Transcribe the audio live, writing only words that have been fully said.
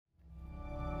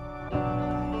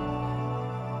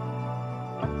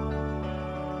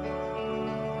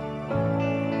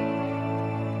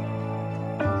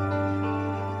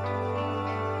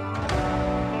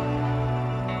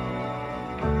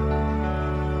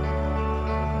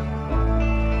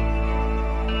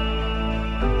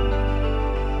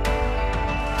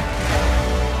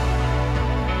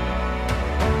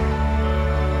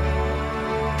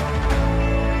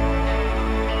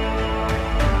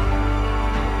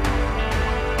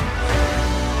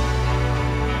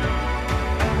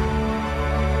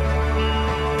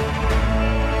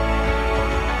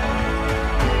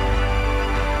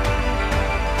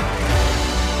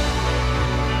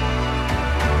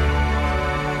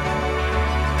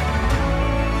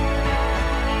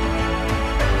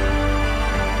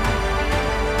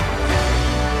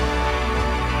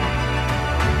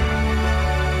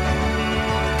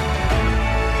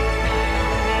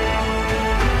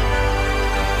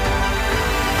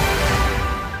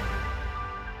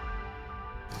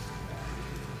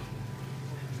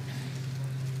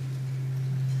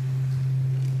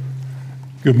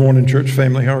Good morning, church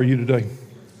family. How are you today?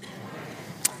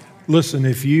 Listen,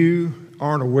 if you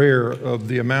aren't aware of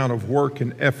the amount of work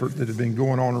and effort that has been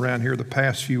going on around here the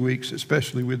past few weeks,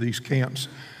 especially with these camps,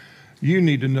 you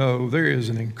need to know there is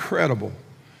an incredible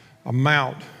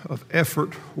amount of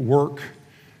effort, work,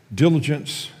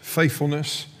 diligence,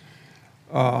 faithfulness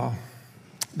that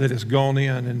has gone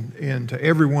in. And to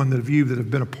everyone of you that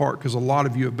have been a part, because a lot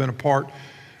of you have been a part,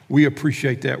 we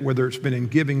appreciate that, whether it's been in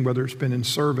giving, whether it's been in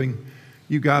serving.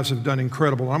 You guys have done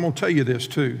incredible. And I'm going to tell you this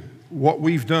too. What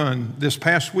we've done this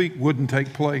past week wouldn't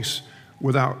take place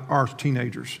without our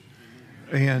teenagers.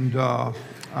 And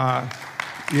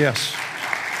yes.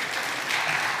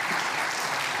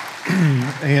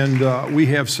 And we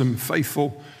have some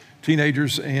faithful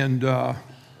teenagers, and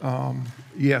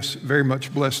yes, very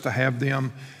much blessed to have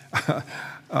them.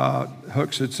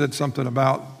 Hooks had said something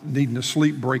about needing a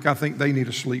sleep break. I think they need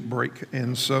a sleep break.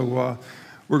 And so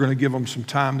we're going to give them some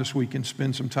time this week and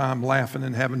spend some time laughing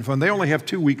and having fun. They only have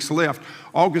 2 weeks left.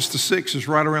 August the 6th is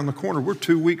right around the corner. We're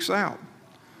 2 weeks out.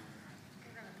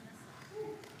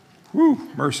 Woo,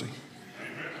 mercy.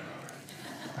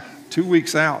 2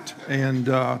 weeks out, and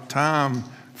time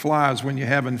flies when you're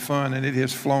having fun, and it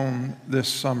has flown this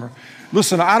summer.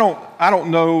 Listen, I don't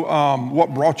know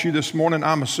what brought you this morning.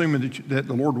 I'm assuming that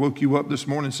the Lord woke you up this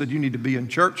morning and said you need to be in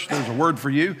church. There's a word for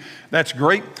you. That's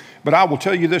great. But I will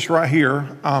tell you this right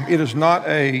here. It is not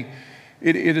a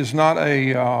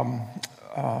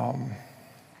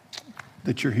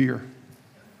that you're here.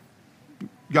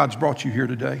 God's brought you here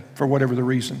today for whatever the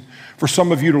reason. For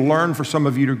some of you to learn, for some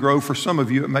of you to grow, for some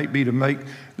of you it might be to make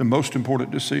the most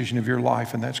important decision of your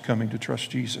life, and that's coming to trust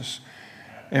Jesus.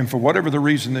 And for whatever the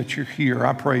reason that you're here,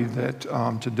 I pray that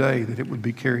today that it would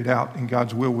be carried out and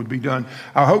God's will would be done.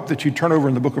 I hope that you turn over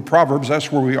in the book of Proverbs.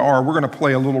 That's where we are. We're going to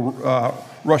play a little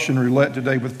Russian roulette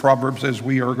today with Proverbs, as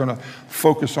we are going to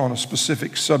focus on a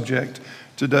specific subject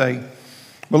today.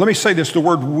 But let me say this, the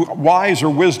word wise or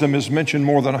wisdom is mentioned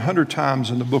more than 100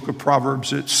 times in the book of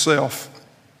Proverbs itself.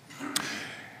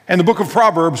 And the book of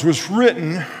Proverbs was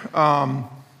written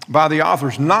by the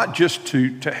authors not just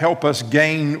to help us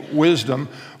gain wisdom,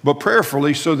 but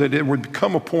prayerfully so that it would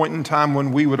come a point in time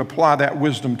when we would apply that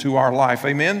wisdom to our life.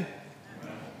 Amen?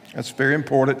 That's very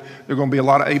important. There are going to be a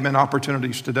lot of amen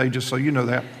opportunities today, just so you know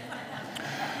that.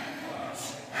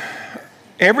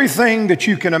 Everything that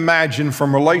you can imagine,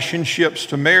 from relationships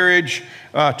to marriage,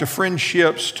 to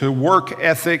friendships, to work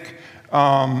ethic,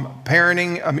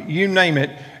 parenting, you name it,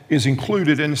 is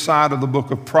included inside of the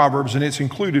book of Proverbs, and it's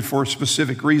included for a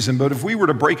specific reason. But if we were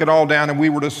to break it all down and we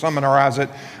were to summarize it,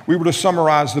 we were to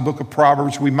summarize the book of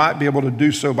Proverbs, we might be able to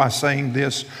do so by saying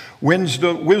this: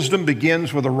 wisdom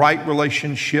begins with a right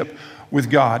relationship with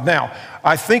God. Now,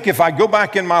 I think if I go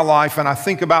back in my life and I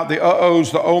think about the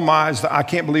uh-ohs, the oh-my's, the I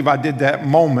can't believe I did that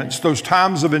moments, those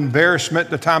times of embarrassment,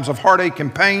 the times of heartache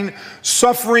and pain,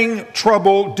 suffering,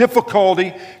 trouble,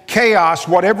 difficulty, chaos,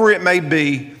 whatever it may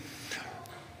be,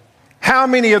 how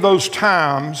many of those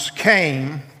times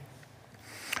came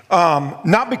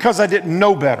not because I didn't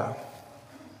know better,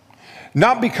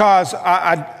 not because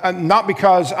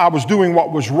I was doing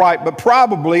what was right, but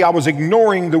probably I was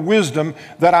ignoring the wisdom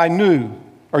that I knew.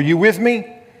 Are you with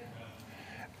me?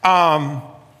 And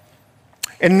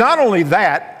not only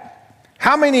that,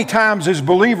 how many times as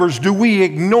believers do we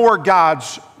ignore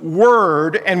God's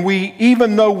word, and we,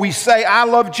 even though we say, I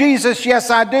love Jesus, yes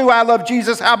I do, I love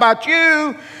Jesus, how about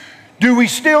you? Do we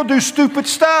still do stupid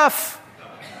stuff?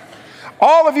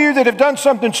 All of you that have done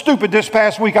something stupid this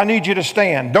past week, I need you to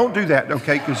stand. Don't do that,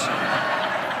 okay? Because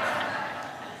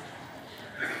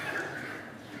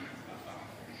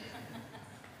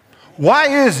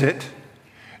why is it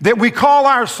that we call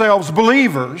ourselves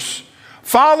believers,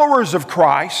 followers of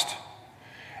Christ,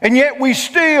 and yet we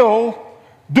still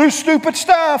do stupid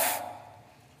stuff?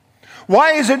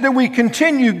 Why is it that we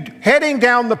continue heading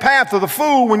down the path of the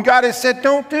fool when God has said,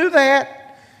 don't do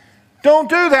that? Don't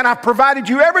do that. I've provided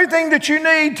you everything that you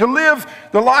need to live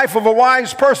the life of a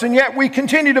wise person, yet we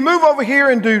continue to move over here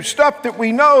and do stuff that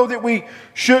we know that we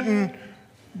shouldn't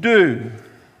do.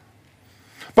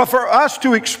 But for us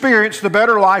to experience the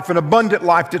better life and abundant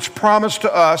life that's promised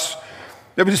to us,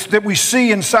 that we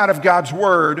see inside of God's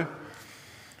word,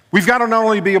 we've got to not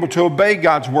only be able to obey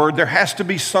God's word, there has to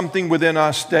be something within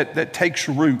us that takes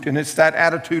root, and it's that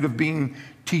attitude of being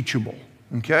teachable,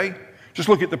 okay? Just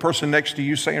look at the person next to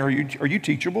you saying, are you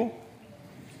teachable?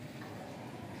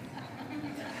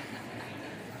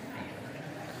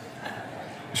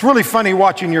 It's really funny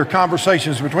watching your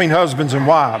conversations between husbands and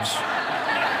wives.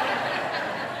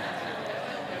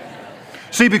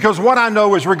 See, because what I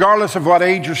know is regardless of what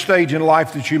age or stage in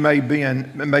life that you may be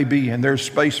in, there's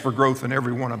space for growth in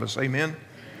every one of us. Amen?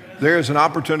 There is an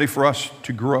opportunity for us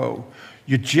to grow.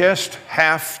 You just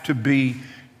have to be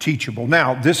teachable.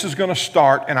 Now, this is going to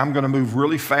start, and I'm going to move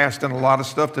really fast in a lot of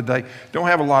stuff today. Don't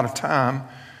have a lot of time.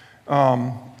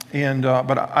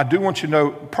 But I do want you to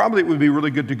know, probably it would be really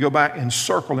good to go back and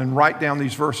circle and write down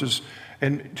these verses,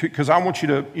 and because I want you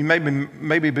to, you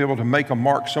maybe be able to make a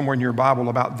mark somewhere in your Bible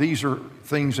about these are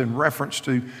things in reference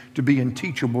to being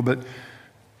teachable.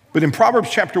 But in Proverbs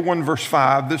chapter 1, verse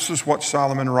 5, this is what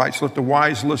Solomon writes: let the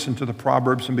wise listen to the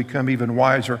Proverbs and become even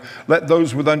wiser. Let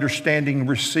those with understanding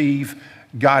receive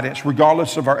guidance.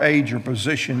 Regardless of our age or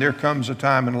position, there comes a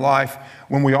time in life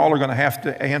when we all are going to have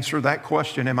to answer that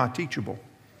question: am I teachable?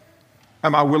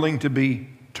 Am I willing to be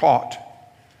taught?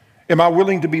 Am I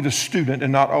willing to be the student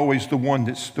and not always the one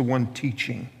that's the one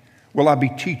teaching? Will I be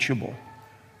teachable?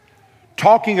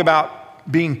 Talking about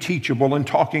being teachable and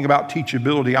talking about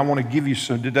teachability, I want to give you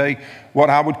today what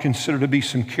I would consider to be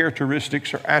some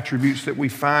characteristics or attributes that we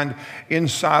find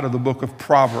inside of the book of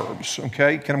Proverbs.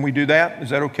 Okay, can we do that?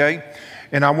 Is that okay?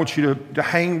 And I want you to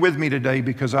hang with me today,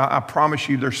 because I promise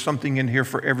you there's something in here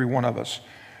for every one of us.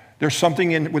 There's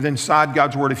something inside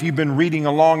God's Word. If you've been reading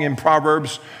along in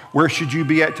Proverbs, where should you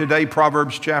be at today?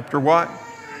 Proverbs chapter what?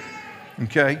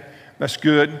 Okay, that's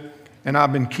good. And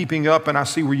I've been keeping up, and I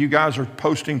see where you guys are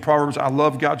posting Proverbs. I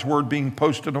love God's Word being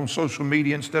posted on social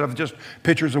media instead of just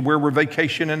pictures of where we're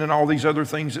vacationing and all these other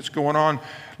things that's going on.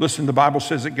 Listen, the Bible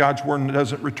says that God's Word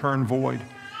doesn't return void.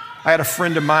 I had a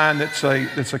friend of mine that's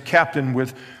a captain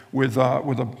with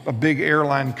a big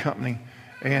airline company,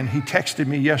 and he texted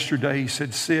me yesterday. He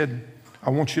said, "Sid, I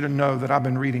want you to know that I've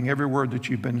been reading every word that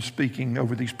you've been speaking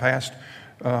over these past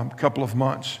couple of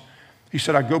months." He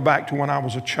said, "I go back to when I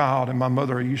was a child, and my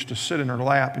mother used to sit in her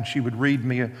lap, and she would read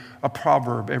me a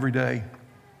proverb every day."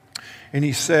 And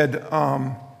he said,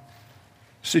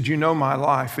 "You know my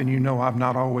life, and you know I've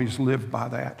not always lived by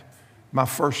that. My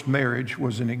first marriage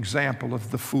was an example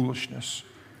of the foolish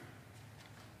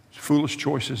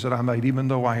choices that I made, even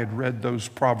though I had read those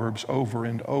proverbs over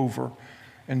and over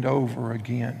and over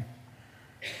again."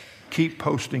 Keep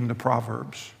posting the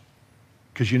proverbs,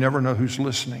 because you never know who's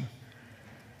listening.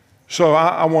 So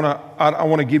I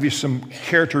want to give you some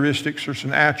characteristics or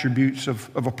some attributes of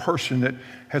a person that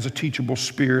has a teachable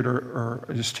spirit or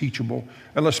is teachable.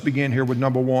 And let's begin here with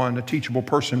number one. A teachable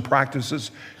person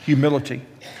practices humility.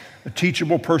 A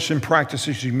teachable person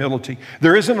practices humility.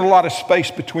 There isn't a lot of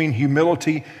space between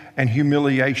humility and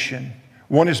humiliation.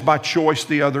 One is by choice,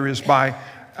 the other is by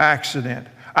accident.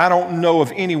 I don't know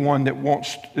of anyone that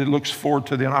looks forward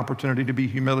to the opportunity to be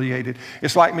humiliated.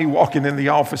 It's like me walking in the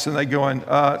office and they going,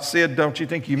 "Sid, don't you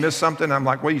think you missed something?" I'm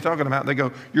like, "What are you talking about?" And they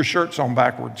go, "Your shirt's on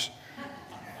backwards."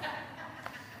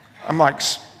 I'm like,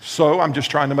 "So I'm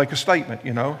just trying to make a statement,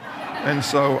 you know?" And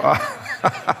so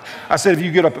I said, "If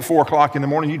you get up at 4 o'clock in the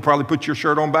morning, you'd probably put your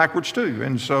shirt on backwards too."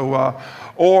 And so,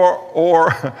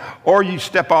 or you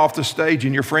step off the stage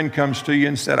and your friend comes to you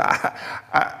and said,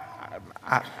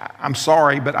 I'm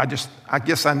sorry, but I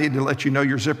guess I need to let you know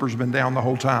your zipper's been down the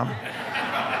whole time."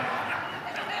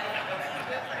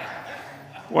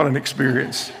 What an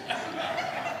experience.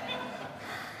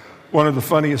 One of the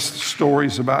funniest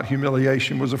stories about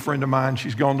humiliation was a friend of mine.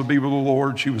 She's gone to be with the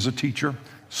Lord. She was a teacher,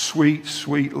 sweet,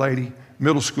 sweet lady,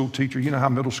 middle school teacher. You know how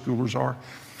middle schoolers are.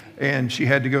 And she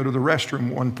had to go to the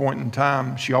restroom one point in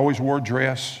time. She always wore a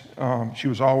dress. She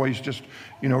was always just,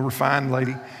 refined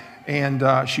lady. And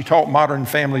she taught Modern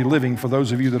Family Living, for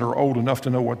those of you that are old enough to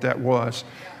know what that was.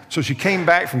 So she came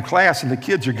back from class, and the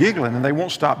kids are giggling, and they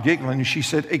won't stop giggling. And she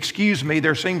said, "Excuse me,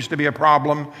 there seems to be a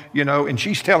problem," and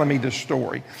she's telling me this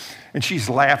story. And she's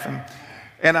laughing.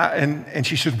 And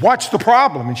she said, "What's the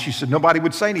problem?" And she said, "Nobody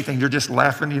would say anything. They're just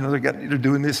laughing. They're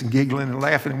doing this and giggling and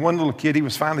laughing." And one little kid, he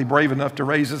was finally brave enough to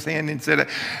raise his hand and said,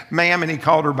 "Ma'am," and he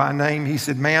called her by name. He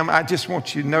said, "Ma'am, I just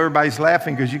want you to know everybody's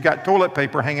laughing because you got toilet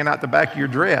paper hanging out the back of your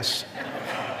dress."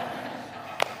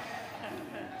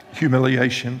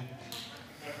 Humiliation.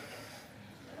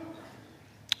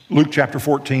 Luke chapter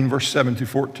 14, verse 7 through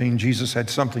 14, Jesus had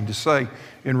something to say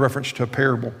in reference to a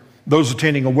parable. Those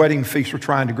attending a wedding feast were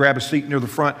trying to grab a seat near the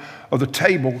front of the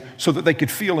table so that they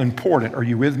could feel important. Are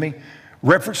you with me?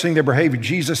 Referencing their behavior,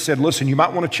 Jesus said, "Listen, you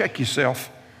might want to check yourself.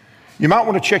 You might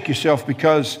want to check yourself,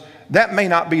 because that may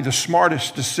not be the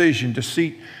smartest decision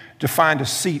to find a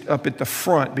seat up at the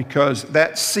front, because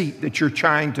that seat that you're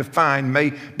trying to find may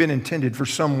have been intended for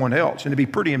someone else." And it'd be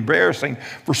pretty embarrassing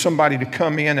for somebody to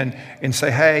come in and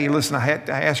say, "Hey, listen, I had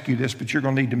to ask you this, but you're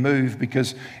going to need to move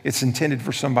because it's intended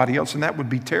for somebody else." And that would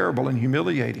be terrible and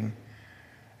humiliating.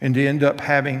 And to end up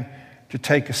having to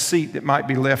take a seat that might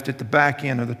be left at the back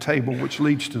end of the table, which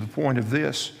leads to the point of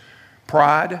this: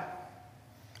 pride.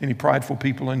 Any prideful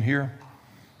people in here?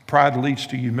 Pride leads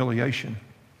to humiliation.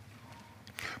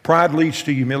 Pride leads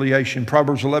to humiliation.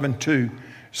 Proverbs 11:2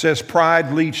 says,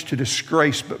 pride leads to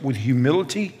disgrace, but with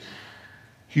humility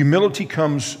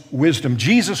comes wisdom.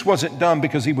 Jesus wasn't dumb,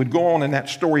 because he would go on in that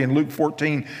story in Luke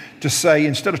 14 to say,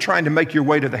 instead of trying to make your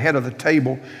way to the head of the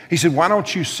table, he said, why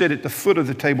don't you sit at the foot of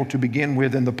the table to begin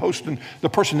with, and the person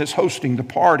that's hosting the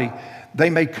party, they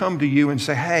may come to you and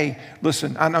say, hey,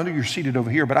 listen, I know you're seated over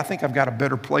here, but I think I've got a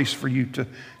better place for you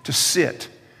to sit.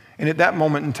 And at that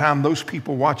moment in time, those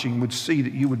people watching would see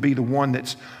that you would be the one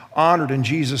that's honored. And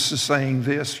Jesus is saying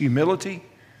this, humility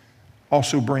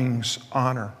also brings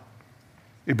honor.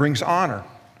 It brings honor.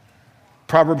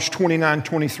 Proverbs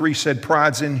 29:23 said,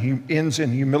 pride ends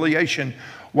in humiliation,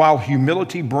 while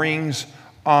humility brings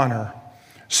honor.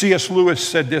 C.S. Lewis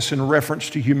said this in reference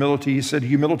to humility. He said,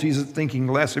 humility isn't thinking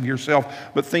less of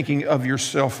yourself, but thinking of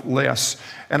yourself less.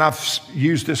 And I've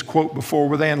used this quote before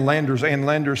with Ann Landers. Ann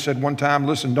Landers said one time,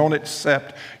 listen, don't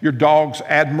accept your dog's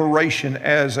admiration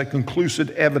as a conclusive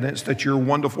evidence that you're a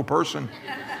wonderful person.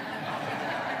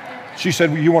 She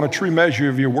said, well, you want a true measure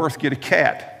of your worth, get a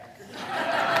cat.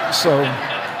 So,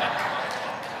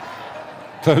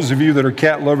 those of you that are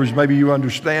cat lovers, maybe you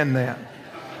understand that.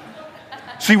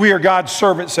 See, we are God's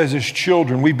servants as His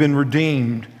children. We've been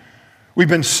redeemed. We've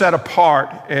been set apart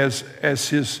as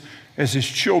His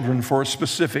children for a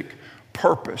specific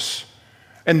purpose.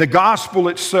 And the gospel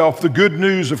itself, the good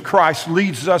news of Christ,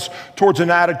 leads us towards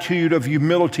an attitude of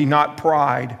humility, not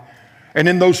pride. And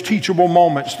in those teachable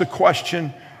moments, the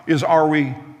question is, are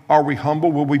we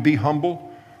humble? Will we be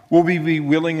humble? Will we be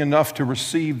willing enough to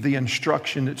receive the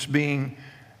instruction that's being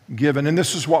given? And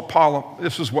this is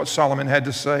what Solomon had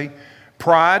to say.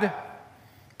 Pride,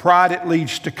 it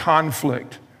leads to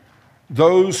conflict.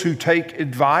 Those who take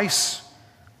advice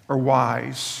are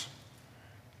wise.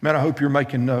 Man, I hope you're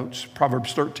making notes.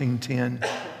 Proverbs 13:10.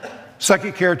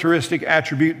 Second characteristic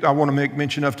attribute I want to make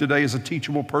mention of today is a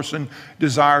teachable person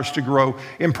desires to grow.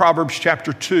 In Proverbs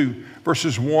chapter 2,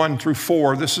 verses 1 through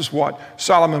 4, this is what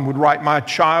Solomon would write. My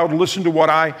child, listen to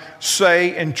what I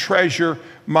say and treasure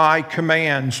my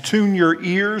commands. Tune your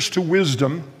ears to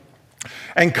wisdom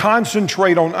and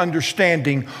concentrate on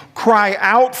understanding. Cry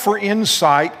out for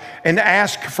insight and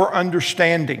ask for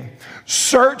understanding.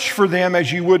 Search for them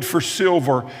as you would for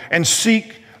silver, and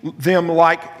seek them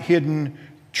like hidden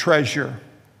treasure.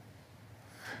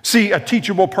 See, a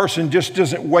teachable person just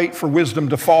doesn't wait for wisdom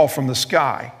to fall from the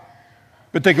sky,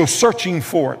 but they go searching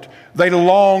for it. They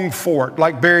long for it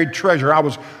like buried treasure. I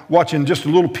was watching just a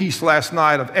little piece last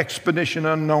night of Expedition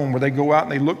Unknown, where they go out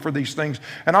and they look for these things.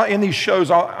 And in these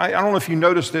shows, I don't know if you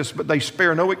noticed this, but they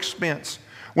spare no expense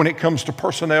when it comes to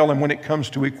personnel and when it comes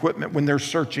to equipment when they're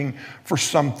searching for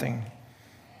something.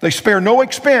 They spare no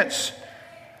expense.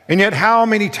 And yet, how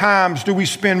many times do we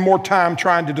spend more time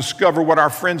trying to discover what our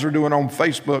friends are doing on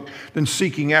Facebook than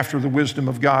seeking after the wisdom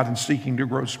of God and seeking to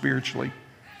grow spiritually?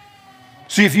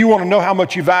 See, if you want to know how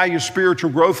much you value spiritual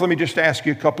growth, let me just ask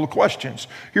you a couple of questions.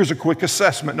 Here's a quick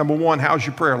assessment. Number one, how's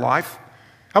your prayer life?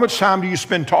 How much time do you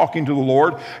spend talking to the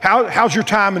Lord? How's your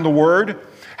time in the Word?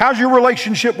 How's your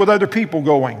relationship with other people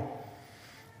going?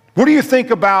 What do you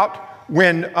think about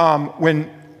when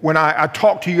I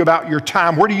talk to you about your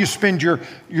time? Where do you spend your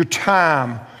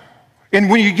time? And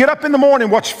when you get up in the morning,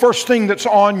 what's the first thing that's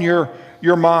on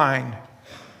your mind?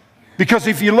 Because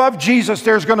if you love Jesus,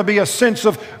 there's going to be a sense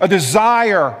of a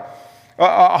desire,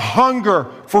 a hunger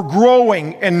for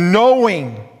growing and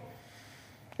knowing.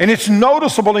 And it's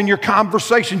noticeable in your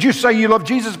conversations. You say you love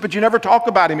Jesus, but you never talk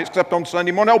about Him except on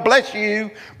Sunday morning. Oh, bless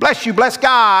you, bless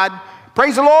God,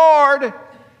 praise the Lord.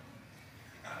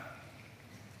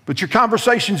 But your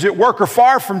conversations at work are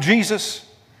far from Jesus.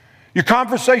 Your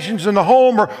conversations in the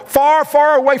home are far,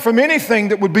 far away from anything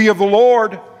that would be of the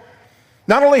Lord.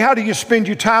 Not only how do you spend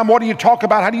your time, what do you talk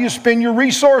about? How do you spend your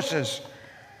resources?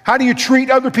 How do you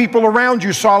treat other people around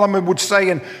you? Solomon would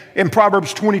say in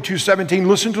Proverbs 22:17,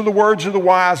 listen to the words of the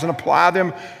wise and apply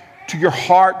them to your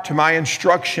heart, to my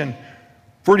instruction.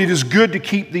 For it is good to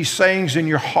keep these sayings in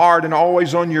your heart and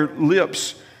always on your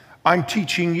lips. I'm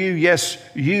teaching you, yes,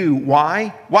 you.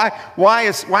 Why? Why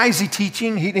is he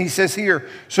teaching? He says here,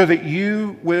 so that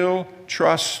you will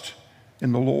trust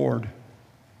in the Lord.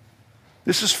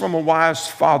 This is from a wise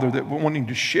father that wanting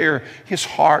to share his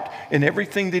heart and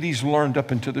everything that he's learned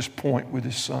up until this point with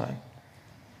his son.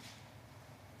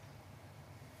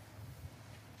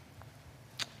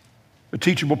 A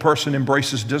teachable person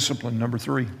embraces discipline, number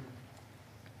 3.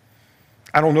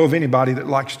 I don't know of anybody that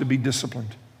likes to be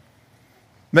disciplined.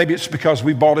 Maybe it's because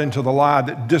we bought into the lie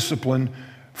that discipline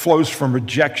flows from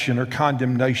rejection or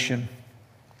condemnation.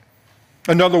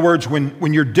 In other words,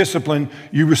 when you're disciplined,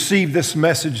 you receive this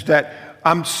message that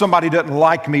somebody doesn't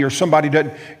like me or somebody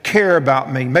doesn't care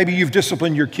about me. Maybe you've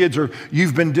disciplined your kids or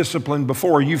you've been disciplined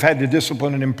before. You've had to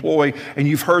discipline an employee and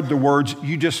you've heard the words,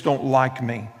 you just don't like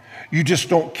me. You just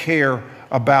don't care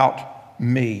about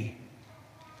me.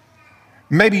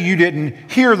 Maybe you didn't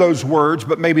hear those words,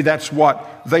 but maybe that's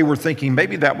what they were thinking.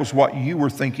 Maybe that was what you were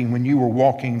thinking when you were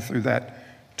walking through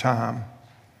that time.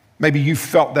 Maybe you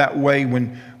felt that way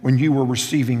when you were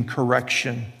receiving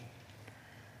correction.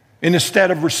 And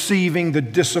instead of receiving the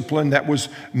discipline that was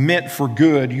meant for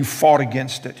good, you fought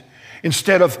against it.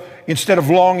 Instead of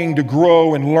longing to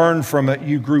grow and learn from it,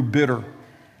 you grew bitter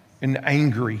and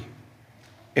angry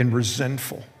and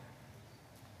resentful.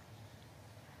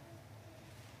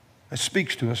 That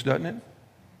speaks to us, doesn't it?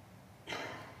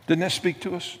 Doesn't that speak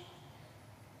to us?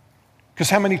 Because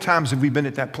how many times have we been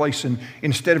at that place and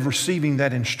instead of receiving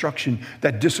that instruction,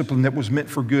 that discipline that was meant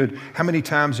for good, how many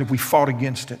times have we fought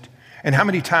against it? And how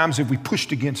many times have we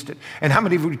pushed against it? And how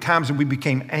many times have we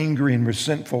become angry and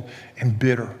resentful and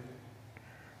bitter?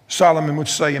 Solomon would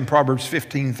say in Proverbs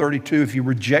 15:32, if you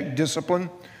reject discipline,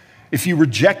 if you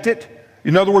reject it,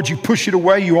 in other words, you push it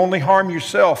away, you only harm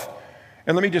yourself.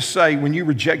 And let me just say, when you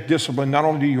reject discipline, not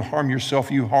only do you harm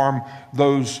yourself, you harm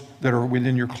those that are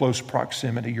within your close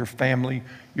proximity, your family,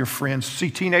 your friends. See,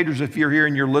 teenagers, if you're here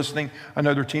and you're listening, I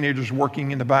know there are teenagers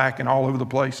working in the back and all over the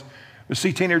place. But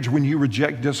see, teenagers, when you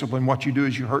reject discipline, what you do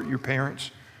is you hurt your parents.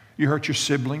 You hurt your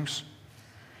siblings.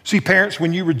 See, parents,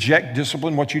 when you reject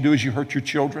discipline, what you do is you hurt your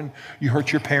children. You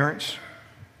hurt your parents.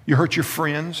 You hurt your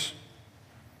friends.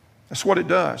 That's what it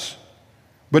does.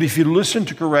 But if you listen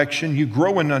to correction, you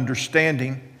grow in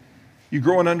understanding. You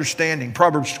grow in understanding.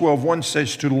 Proverbs 12:1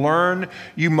 says, to learn,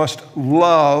 you must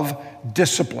love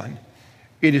discipline.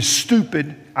 It is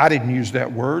stupid. I didn't use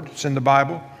that word. It's in the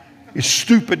Bible. It's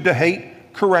stupid to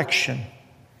hate correction.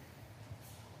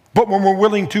 But when we're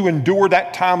willing to endure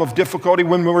that time of difficulty,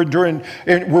 when we're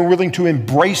willing to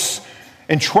embrace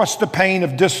and trust the pain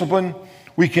of discipline,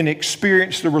 we can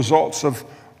experience the results of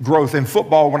growth. In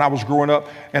football, when I was growing up,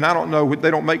 and I don't know,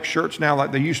 they don't make shirts now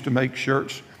like they used to make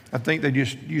shirts. I think they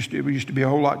just used to be a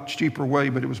whole lot cheaper way,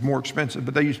 but it was more expensive.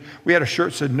 But we had a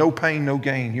shirt that said, no pain, no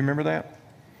gain. You remember that?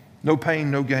 No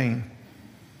pain, no gain.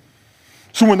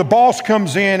 So when the boss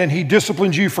comes in and he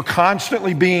disciplines you for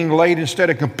constantly being late instead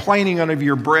of complaining under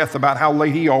your breath about how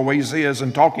late he always is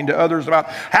and talking to others about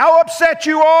how upset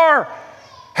you are,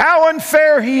 how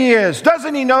unfair he is,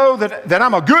 doesn't he know that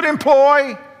I'm a good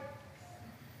employee?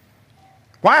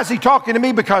 Why is he talking to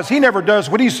me? Because he never does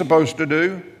what he's supposed to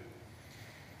do.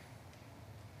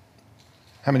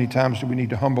 How many times do we need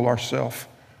to humble ourselves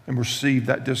and receive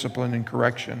that discipline and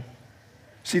correction?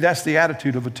 See, that's the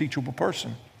attitude of a teachable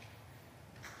person.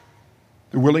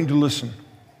 They're willing to listen,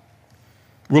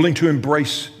 willing to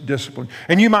embrace discipline.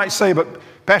 And you might say, but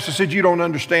Pastor said you don't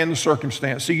understand the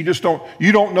circumstance. See,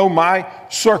 you don't know my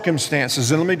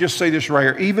circumstances. And let me just say this right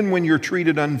here. Even when you're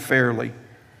treated unfairly,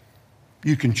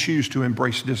 you can choose to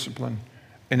embrace discipline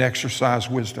and exercise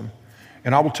wisdom.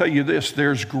 And I will tell you this,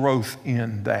 there's growth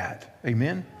in that.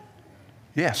 Amen?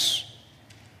 Yes.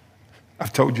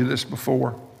 I've told you this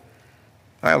before.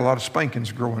 I had a lot of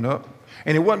spankings growing up.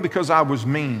 And it wasn't because I was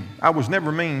mean. I was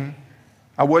never mean.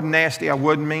 I wasn't nasty. I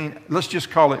wasn't mean. Let's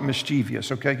just call it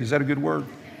mischievous, okay? Is that a good word?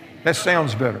 That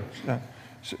sounds better.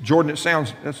 Jordan,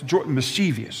 that's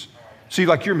mischievous. See,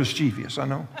 like you're mischievous, I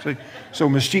know.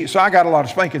 See, so I got a lot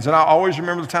of spankings. And I always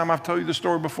remember the time I've told you the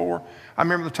story before. I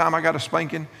remember the time I got a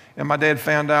spanking and my dad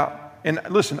found out. And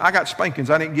listen, I got spankings.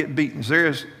 I didn't get beatings.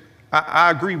 I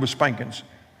agree with spankings.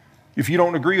 If you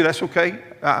don't agree, that's okay.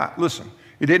 Listen,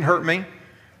 it didn't hurt me.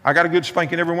 I got a good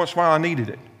spanking every once in a while. I needed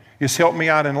it. It's helped me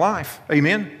out in life.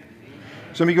 Amen?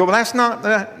 Some of you go, well, that's not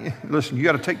that. Listen, you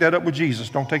got to take that up with Jesus.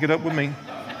 Don't take it up with me.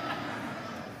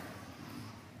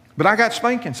 But I got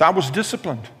spankings. I was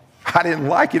disciplined. I didn't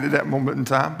like it at that moment in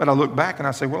time, but I look back and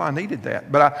I say, well, I needed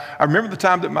that. But I remember the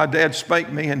time that my dad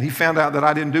spanked me and he found out that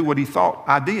I didn't do what he thought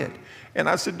I did. And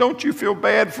I said, don't you feel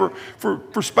bad for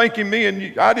spanking me?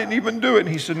 And I didn't even do it. And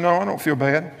he said, no, I don't feel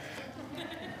bad.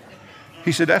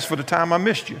 He said, that's for the time I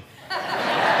missed you.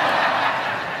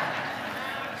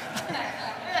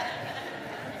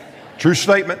 True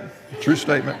statement. True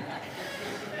statement.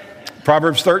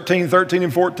 Proverbs 13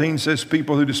 and 14 says,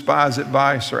 people who despise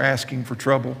advice are asking for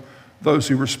trouble. Those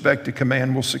who respect a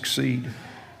command will succeed.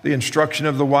 The instruction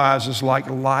of the wise is like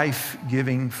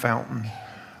life-giving fountain.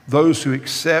 Those who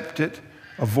accept it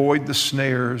avoid the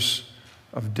snares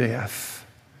of death.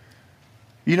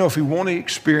 You know, if we want to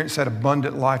experience that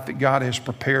abundant life that God has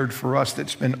prepared for us,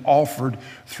 that's been offered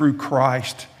through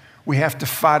Christ, We have to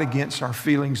fight against our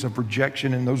feelings of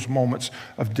rejection in those moments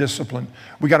of discipline.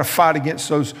 We got to fight against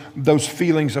those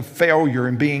feelings of failure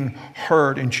and being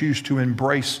hurt and choose to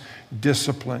embrace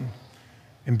discipline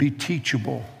and be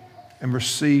teachable and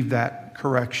receive that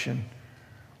correction.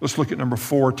 Let's look at number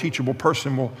 4. A teachable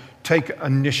person will take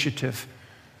initiative.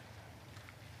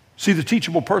 See, the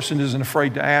teachable person isn't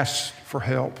afraid to ask for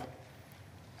help.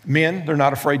 Men, they're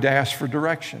not afraid to ask for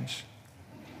directions.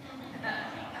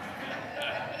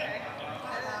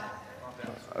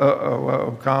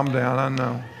 Calm down, I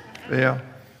know. Yeah.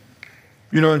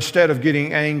 You know, instead of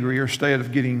getting angry or instead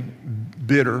of getting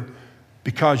bitter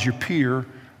because your peer,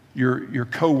 your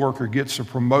coworker gets a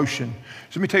promotion.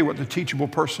 So let me tell you what the teachable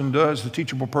person does. The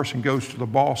teachable person goes to the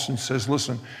boss and says,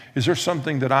 listen, is there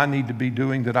something that I need to be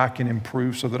doing that I can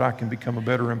improve so that I can become a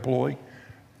better employee?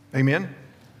 Amen?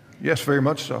 Yes, very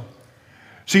much so.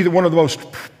 See, that one of the most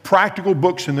practical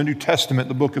books in the New Testament,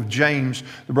 the book of James,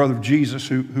 the brother of Jesus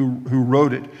who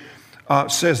wrote it,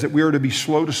 says that we are to be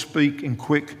slow to speak and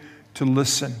quick to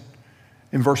listen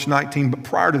in verse 19. But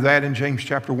prior to that, in James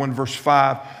chapter 1, verse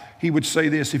 5, he would say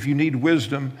this: if you need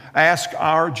wisdom, ask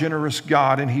our generous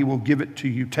God and he will give it to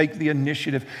you. Take the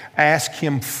initiative. Ask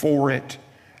him for it.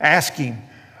 Ask him.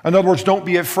 In other words, don't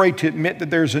be afraid to admit that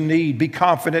there's a need. Be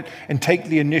confident and take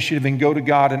the initiative and go to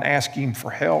God and ask him for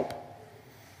help.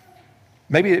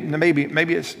 Maybe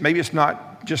it's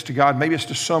not just to God. Maybe it's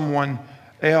to someone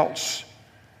else.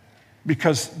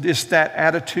 Because it's that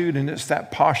attitude and it's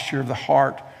that posture of the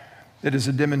heart that is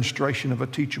a demonstration of a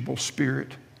teachable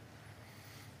spirit.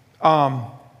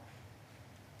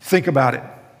 Think about it.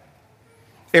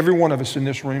 Every one of us in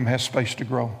this room has space to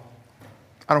grow.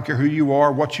 I don't care who you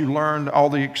are, what you learned, all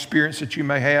the experience that you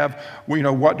may have,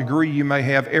 what degree you may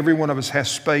have. Every one of us has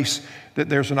space that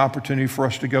there's an opportunity for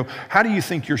us to go. How do you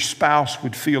think your spouse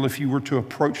would feel if you were to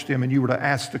approach them and you were to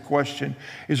ask the question,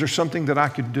 is there something that I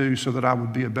could do so that I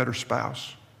would be a better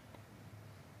spouse?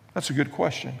 That's a good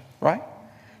question, right?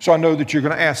 So I know that you're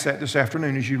going to ask that this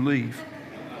afternoon as you leave.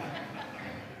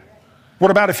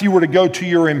 What about if you were to go to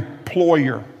your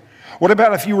employer? What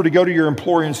about if you were to go to your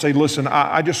employer and say, listen,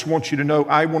 I just want you to know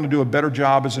I want to do a better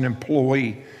job as an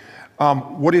employee.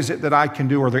 What is it that I can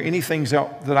do? Are there any things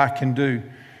out that I can do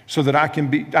so that I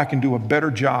can do a better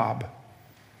job?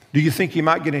 Do you think you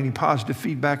might get any positive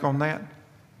feedback on that?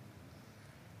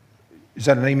 Is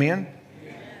that an amen?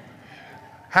 Amen.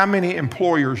 How many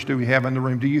employers do we have in the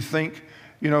room? Do you think,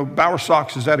 Bower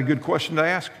Sox, is that a good question to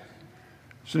ask?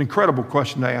 It's an incredible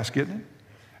question to ask, isn't it?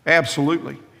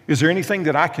 Absolutely. Is there anything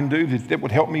that I can do that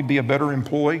would help me be a better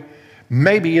employee?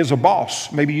 Maybe as a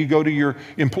boss, maybe you go to your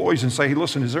employees and say, hey,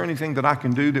 listen, is there anything that I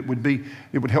can do that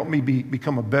would help me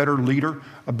become a better leader,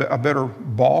 a better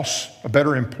boss, a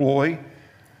better employee?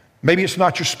 Maybe it's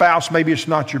not your spouse, maybe it's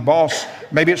not your boss,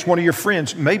 maybe it's one of your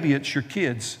friends, maybe it's your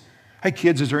kids. Hey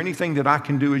kids, is there anything that I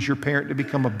can do as your parent to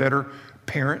become a better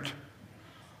parent?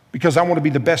 Because I want to be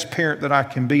the best parent that I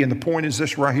can be. And the point is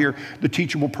this right here: the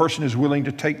teachable person is willing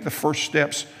to take the first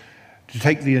steps, to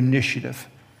take the initiative.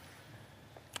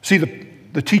 See,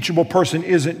 the teachable person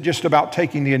isn't just about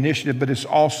taking the initiative, but it's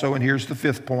also, and here's the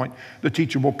 5th point, the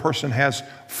teachable person has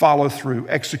follow through,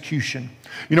 execution.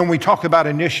 When we talk about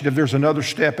initiative, there's another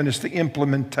step, and it's the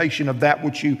implementation of that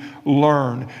which you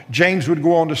learn. James would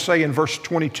go on to say in verse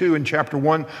 22 in chapter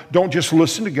 1, don't just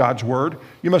listen to God's word,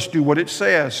 you must do what it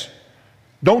says.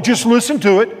 Don't just listen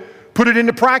to it, put it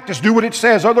into practice, do what it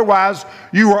says. Otherwise,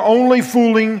 you are only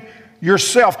fooling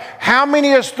yourself. How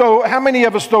many of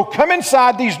us, though, come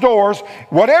inside these doors,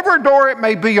 whatever door it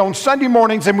may be, on Sunday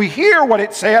mornings, and we hear what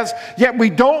it says, yet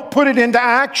we don't put it into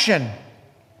action?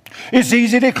 It's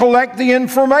easy to collect the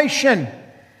information.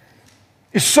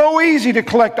 It's so easy to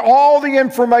collect all the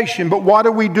information, but what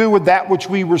do we do with that which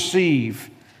we receive?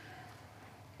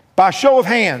 By show of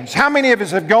hands, how many of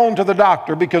us have gone to the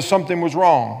doctor because something was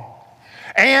wrong?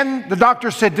 And the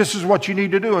doctor said, this is what you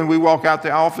need to do. And we walk out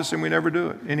the office and we never do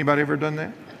it. Anybody ever done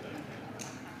that?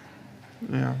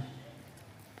 Yeah.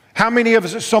 How many of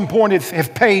us at some point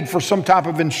have paid for some type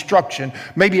of instruction?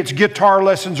 Maybe it's guitar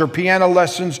lessons or piano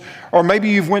lessons, or maybe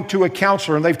you've went to a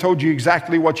counselor and they've told you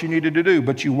exactly what you needed to do,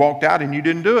 but you walked out and you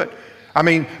didn't do it. I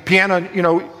mean, piano,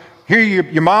 here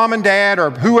your mom and dad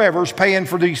or whoever's paying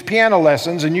for these piano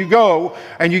lessons, and you go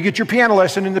and you get your piano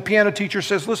lesson, and the piano teacher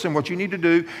says, listen, what you need to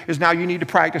do is now you need to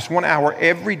practice 1 hour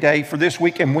every day for this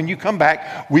week, and when you come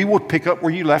back, we will pick up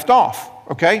where you left off,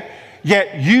 okay?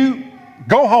 Yet you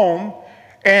go home,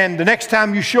 and the next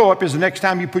time you show up is the next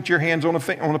time you put your hands on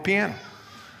a piano.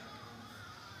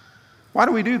 Why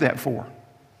do we do that for?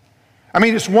 I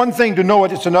mean, it's one thing to know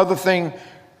it, it's another thing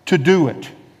to do it.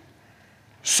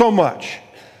 So much.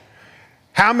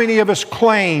 How many of us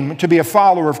claim to be a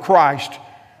follower of Christ?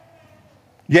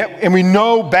 Yet, and we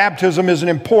know baptism is an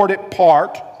important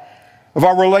part of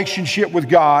our relationship with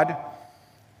God,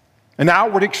 an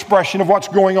outward expression of what's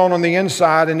going on the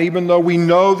inside. And even though we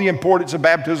know the importance of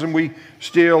baptism, we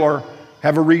still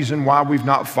have a reason why we've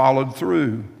not followed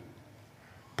through.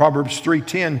 Proverbs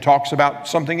 3:10 talks about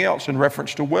something else in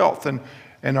reference to wealth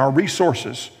and our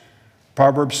resources.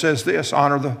 Proverbs says this,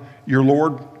 honor the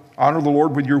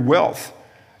Lord with your wealth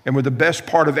and with the best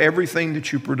part of everything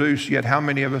that you produce. Yet how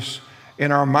many of us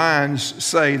in our minds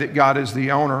say that God is the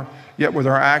owner, yet with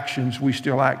our actions we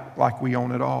still act like we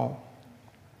own it all?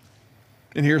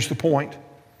 And here's the point.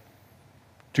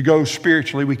 To go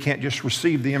spiritually, we can't just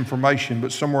receive the information,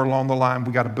 but somewhere along the line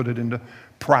we got to put it into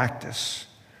practice.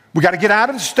 We got to get out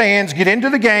of the stands, get into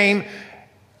the game,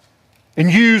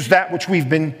 and use that which we've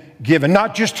been given.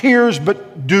 Not just hearers,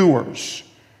 but doers.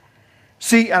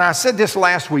 See, and I said this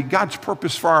last week, God's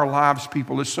purpose for our lives,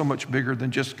 people, is so much bigger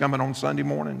than just coming on Sunday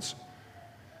mornings.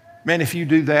 Man, if you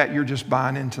do that, you're just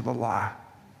buying into the lie.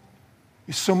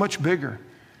 It's so much bigger.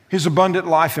 His abundant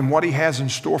life and what He has in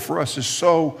store for us is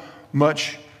so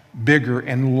much bigger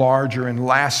and larger. And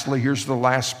lastly, here's the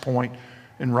last point,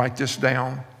 and write this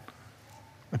down.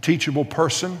 A teachable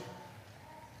person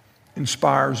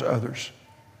inspires others.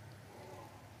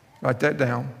 Write that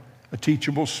down. A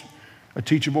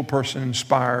teachable person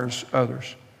inspires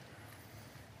others.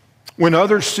 When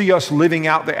others see us living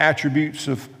out the attributes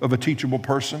of a teachable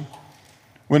person,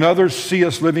 when others see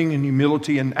us living in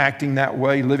humility and acting that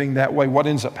way, living that way, what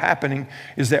ends up happening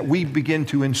is that we begin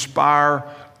to inspire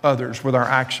others with our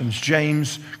actions.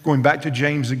 James, going back to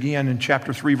James again in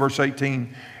chapter 3, verse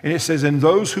 18, and it says, and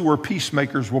those who are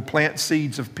peacemakers will plant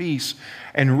seeds of peace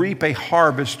and reap a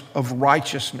harvest of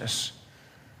righteousness.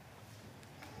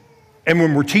 And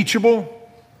when we're teachable,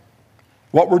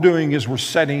 what we're doing is we're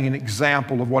setting an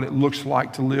example of what it looks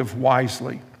like to live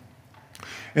wisely.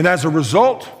 And as a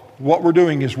result, what we're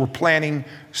doing is we're planting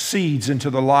seeds into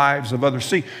the lives of others.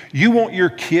 See, you want your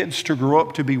kids to grow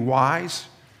up to be wise.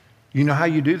 You know how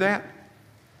you do that?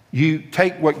 You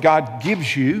take what God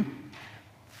gives you,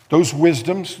 those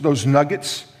wisdoms, those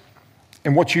nuggets,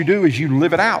 and what you do is you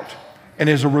live it out. And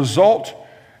as a result,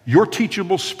 your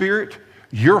teachable spirit,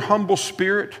 your humble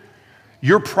spirit,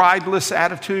 your prideless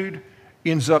attitude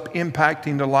ends up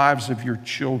impacting the lives of your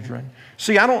children.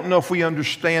 See, I don't know if we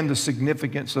understand the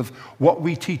significance of what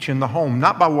we teach in the home,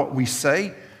 not by what we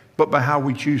say, but by how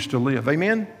we choose to live.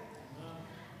 Amen?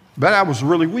 But I was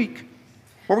really weak.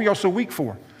 What were y'all so weak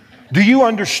for? Do you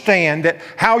understand that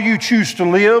how you choose to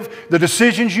live, the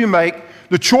decisions you make,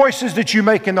 the choices that you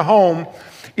make in the home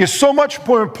is so much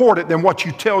more important than what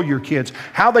you tell your kids?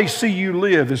 How they see you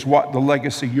live is what the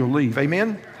legacy you'll leave.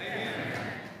 Amen?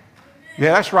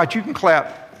 Yeah, that's right. You can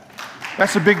clap.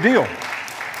 That's a big deal.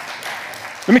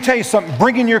 Let me tell you something.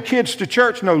 Bringing your kids to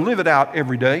church, no, live it out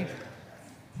every day.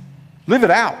 Live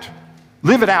it out.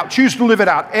 Live it out. Choose to live it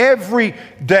out every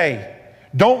day.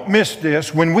 Don't miss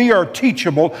this. When we are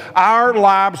teachable, our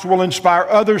lives will inspire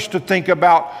others to think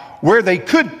about where they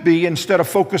could be instead of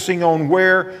focusing on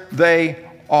where they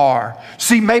are.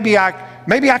 See, maybe I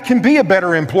can be a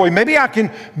better employee. Maybe I can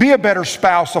be a better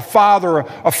spouse, a father,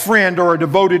 a friend, or a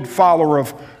devoted follower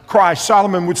of Christ.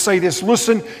 Solomon would say this,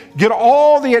 listen, get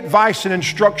all the advice and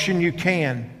instruction you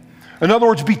can. In other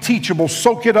words, be teachable,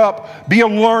 soak it up, be a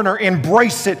learner,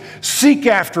 embrace it, seek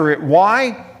after it.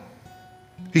 Why?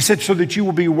 He said, so that you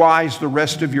will be wise the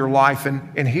rest of your life.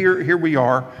 And here we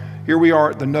are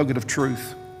at the nugget of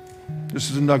truth.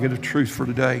 This is a nugget of truth for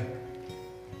today.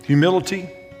 Humility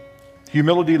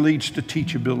leads to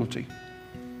teachability.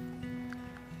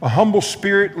 A humble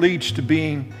spirit leads to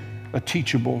being a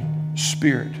teachable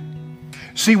spirit.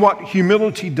 See, what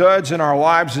humility does in our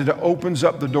lives is it opens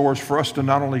up the doors for us to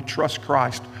not only trust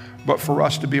Christ, but for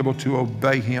us to be able to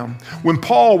obey Him. When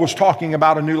Paul was talking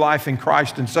about a new life in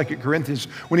Christ in 2 Corinthians,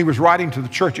 when he was writing to the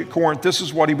church at Corinth, this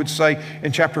is what he would say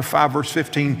in chapter 5, verse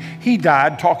 15. He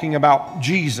died, talking about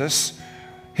Jesus.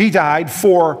 He died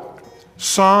for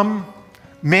some,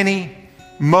 many,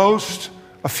 most,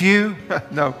 a few.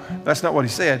 No, that's not what he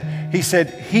said. He said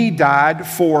He died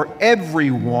for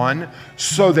everyone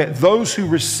so that those who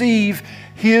receive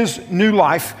His new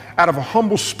life out of a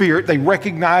humble spirit, they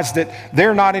recognize that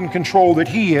they're not in control, that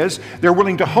He is. They're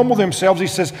willing to humble themselves. He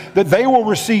says that they will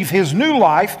receive His new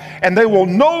life and they will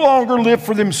no longer live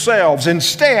for themselves.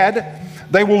 Instead,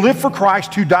 they will live for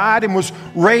Christ who died and was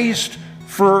raised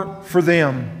for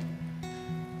them.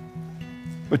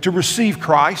 But to receive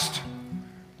Christ,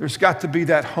 there's got to be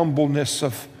that humbleness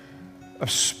of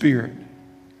spirit.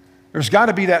 There's got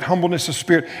to be that humbleness of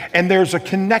spirit. And there's a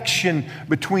connection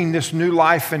between this new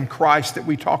life in Christ that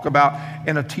we talk about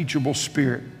and a teachable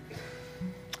spirit.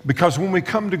 Because when we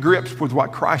come to grips with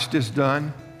what Christ has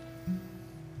done,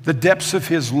 the depths of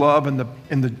his love and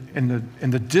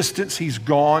the distance he's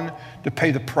gone to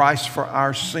pay the price for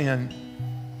our sin,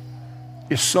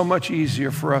 it's so much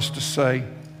easier for us to say,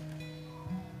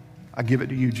 I give it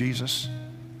to you, Jesus.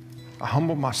 I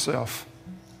humble myself.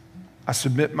 I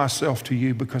submit myself to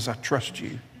you because I trust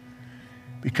you.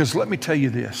 Because let me tell you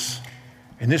this,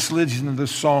 and this leads into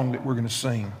this song that we're going to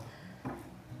sing.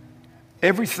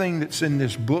 Everything that's in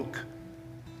this book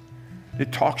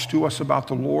that talks to us about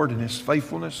the Lord and his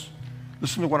faithfulness,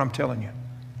 listen to what I'm telling you.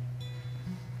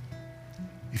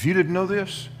 If you didn't know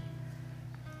this,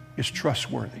 it's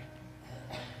trustworthy.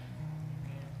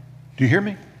 Do you hear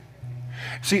me?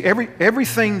 See,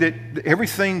 everything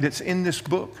that's in this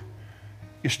book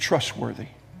is trustworthy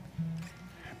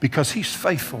because he's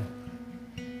faithful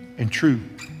and true,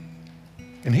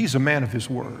 and he's a man of his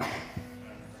word.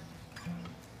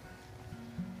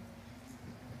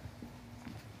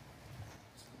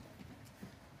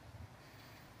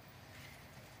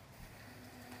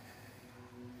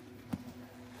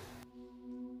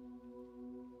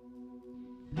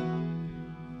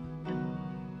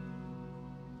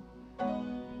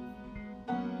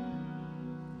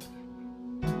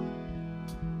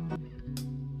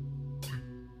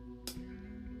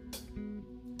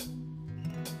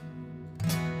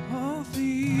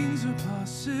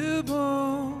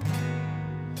 Possible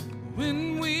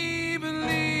when we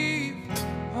believe.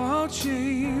 All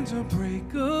chains are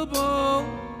breakable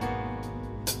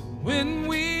when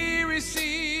we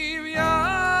receive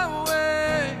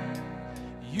Yahweh.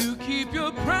 You keep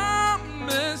your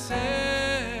promises.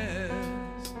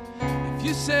 If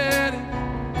you said it,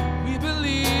 we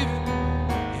believe it.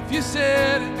 If you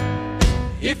said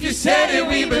it,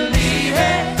 we believe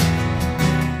it.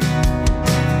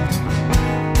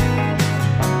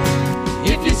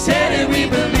 If you said it, we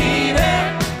believe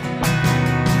it.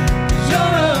 You're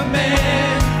a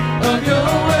man of your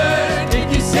word.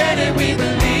 If you said it, we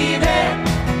believe it.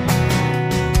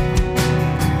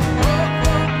 Oh,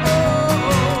 oh,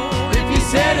 oh. If you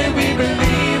said it, we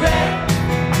believe it.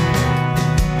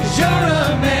 'Cause you're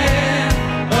a man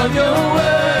of your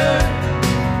word.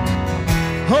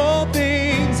 All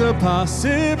things are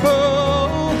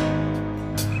possible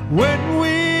when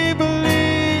we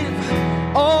believe.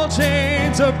 All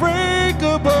chains are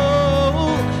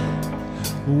breakable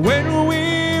when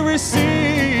we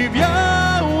receive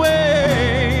Yahweh.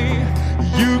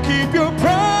 You keep your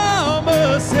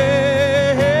promises.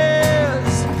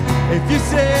 If you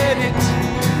said it,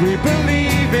 we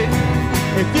believe it.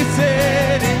 If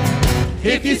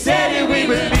you said it, we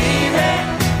believe it.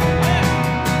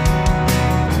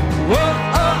 Whoa,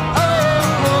 oh,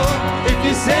 oh, oh. If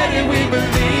you said it, we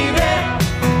believe it.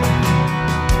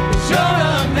 You're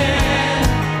a man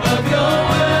of your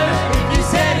word. If you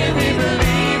said it, we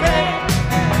believe it.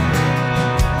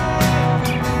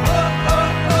 Oh, oh,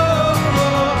 oh,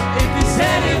 oh. If you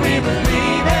said it, we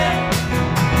believe it.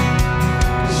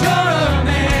 You're a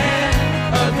man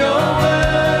of your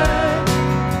word.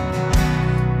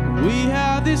 We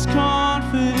have this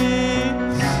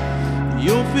confidence.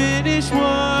 You'll finish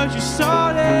what you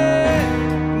started.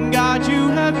 God, you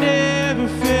have never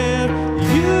failed.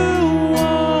 You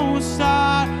won't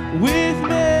start with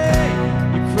me.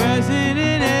 You're present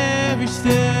in every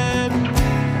step,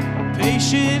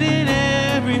 patient in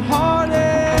every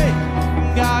heartache.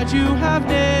 God, you have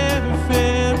never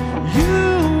failed.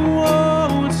 You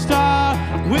won't start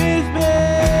with me.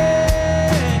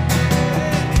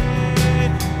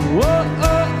 Whoa,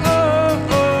 oh,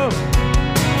 oh, oh.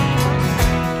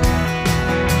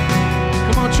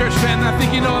 Come on, church fan, I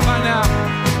think you know it by now.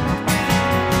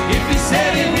 If he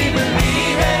said it, we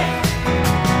believe it.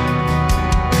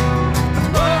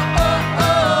 Oh, oh,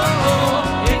 oh,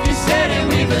 oh. If you said it,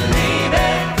 we believe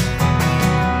it.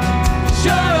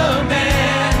 You're a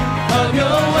man of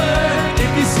your word.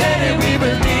 If you said it, we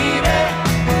believe it.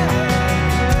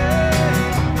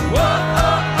 Oh,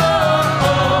 oh, oh,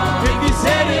 oh. If you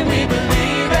said it, we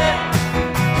believe it.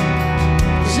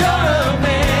 You're a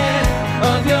man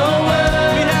of your word.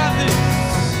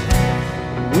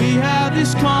 We have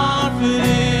this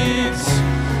confidence.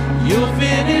 You'll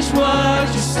finish what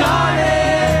you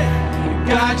started.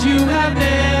 God, you have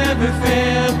never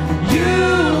failed. You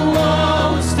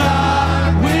won't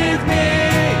start with me.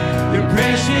 You're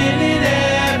patient in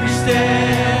every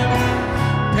step,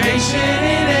 patient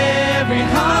in every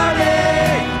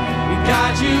heartache.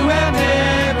 God, you have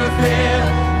never failed.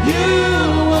 You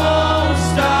won't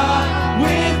start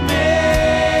with me.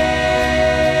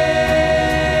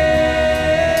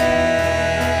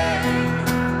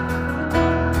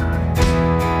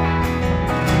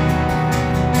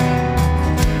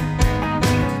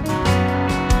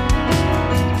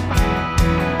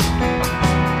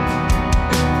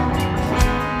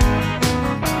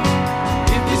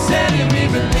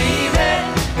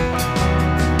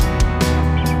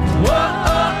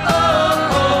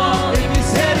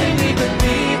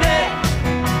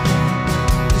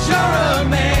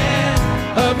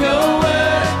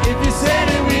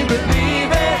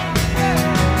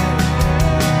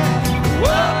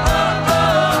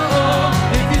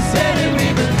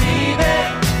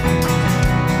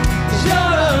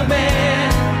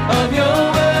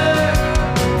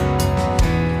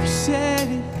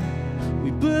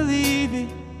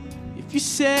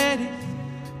 said it,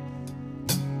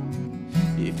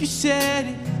 if you said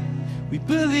it, we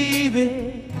believe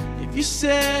it. If you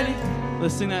said it,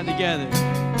 let's sing that together.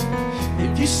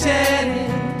 If you said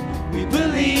it, we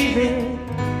believe it.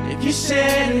 If you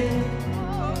said it,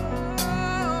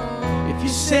 if you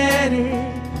said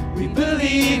it, we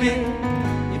believe it.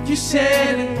 If you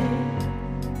said it.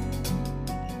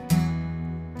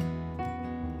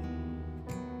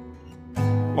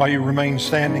 While you remain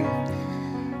standing,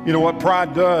 you know what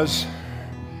pride does?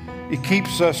 It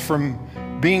keeps us from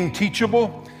being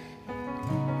teachable,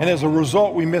 and as a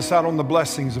result, we miss out on the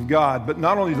blessings of God. But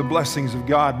not only the blessings of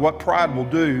God, what pride will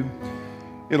do,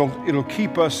 it'll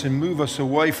keep us and move us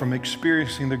away from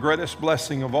experiencing the greatest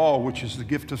blessing of all, which is the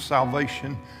gift of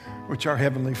salvation, which our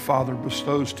Heavenly Father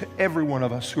bestows to every one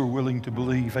of us who are willing to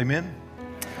believe. Amen?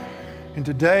 And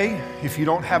today, if you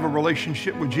don't have a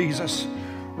relationship with Jesus,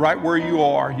 right where you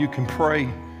are, you can pray,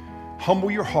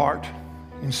 humble your heart,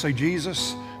 and say,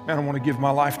 Jesus, man, I want to give my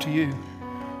life to you.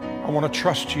 I want to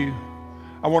trust you.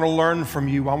 I want to learn from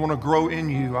you. I want to grow in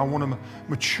you. I want to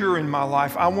mature in my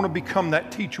life. I want to become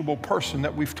that teachable person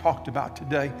that we've talked about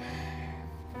today.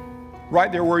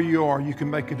 Right there where you are, you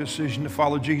can make a decision to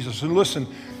follow Jesus. And listen,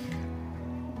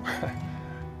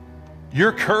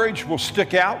 your courage will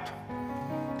stick out,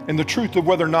 and the truth of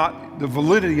whether or not the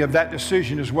validity of that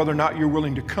decision is whether or not you're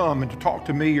willing to come and to talk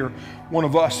to me or one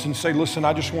of us and say, listen,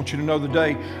 I just want you to know the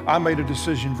day I made a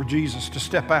decision for Jesus to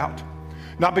step out.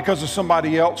 Not because of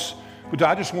somebody else, but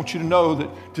I just want you to know that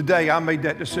today I made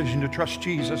that decision to trust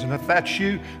Jesus. And if that's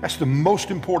you, that's the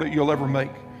most important you'll ever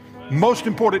make. Most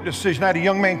important decision. I had a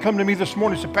young man come to me this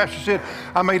morning and said, Pastor said,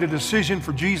 I made a decision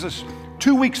for Jesus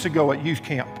 2 weeks ago at youth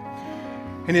camp.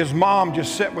 And his mom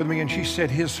just sat with me and she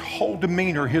said his whole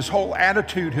demeanor, his whole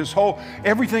attitude,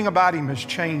 everything about him has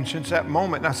changed since that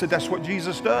moment. And I said, that's what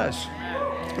Jesus does.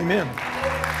 Amen.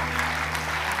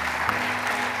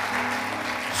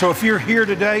 So if you're here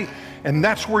today and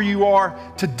that's where you are,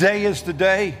 today is the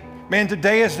day. Man,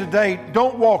 today is the day.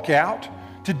 Don't walk out.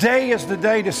 Today is the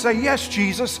day to say, yes,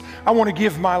 Jesus, I want to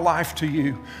give my life to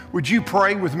you. Would you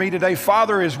pray with me today?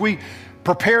 Father, as we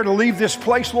prepare to leave this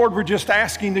place, Lord, we're just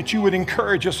asking that you would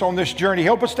encourage us on this journey.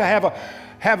 Help us to have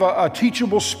a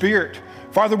teachable spirit.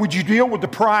 Father, would you deal with the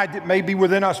pride that may be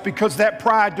within us, because that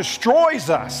pride destroys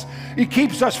us. It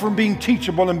keeps us from being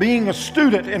teachable and being a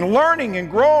student and learning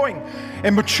and growing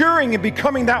and maturing and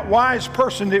becoming that wise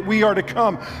person that we are to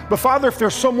come. But Father, if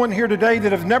there's someone here today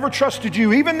that have never trusted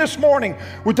you, even this morning,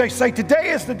 would they say,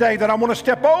 today is the day that I want to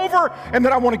step over and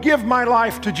that I want to give my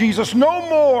life to Jesus. No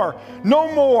more,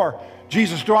 no more.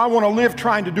 Jesus, do I want to live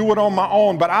trying to do it on my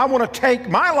own? But I want to take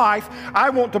my life, I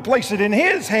want to place it in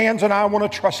His hands, and I want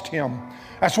to trust Him.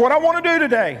 That's what I want to do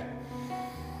today.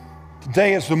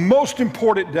 Today is the most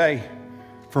important day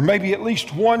for maybe at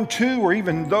least one, two, or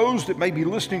even those that may be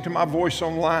listening to my voice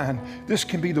online. This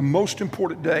can be the most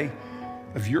important day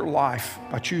of your life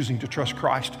by choosing to trust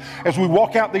Christ. As we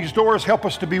walk out these doors, help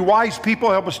us to be wise people,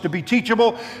 help us to be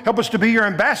teachable, help us to be your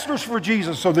ambassadors for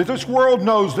Jesus, so that this world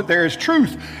knows that there is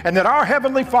truth and that our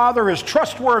Heavenly Father is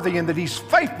trustworthy and that He's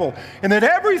faithful and that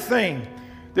everything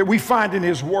that we find in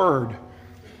His Word,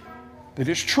 that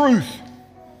is truth,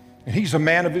 and He's a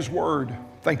man of His Word.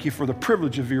 Thank you for the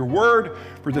privilege of your word,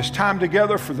 for this time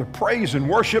together, for the praise and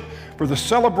worship, for the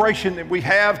celebration that we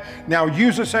have. Now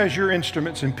use us as your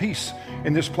instruments in peace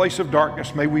in this place of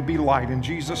darkness. May we be light. In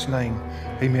Jesus' name,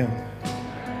 amen.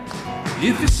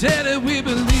 If you said it, we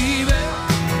believe it.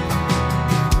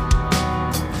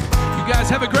 You guys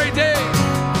have a great day.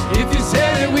 If you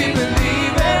said it, we believe it.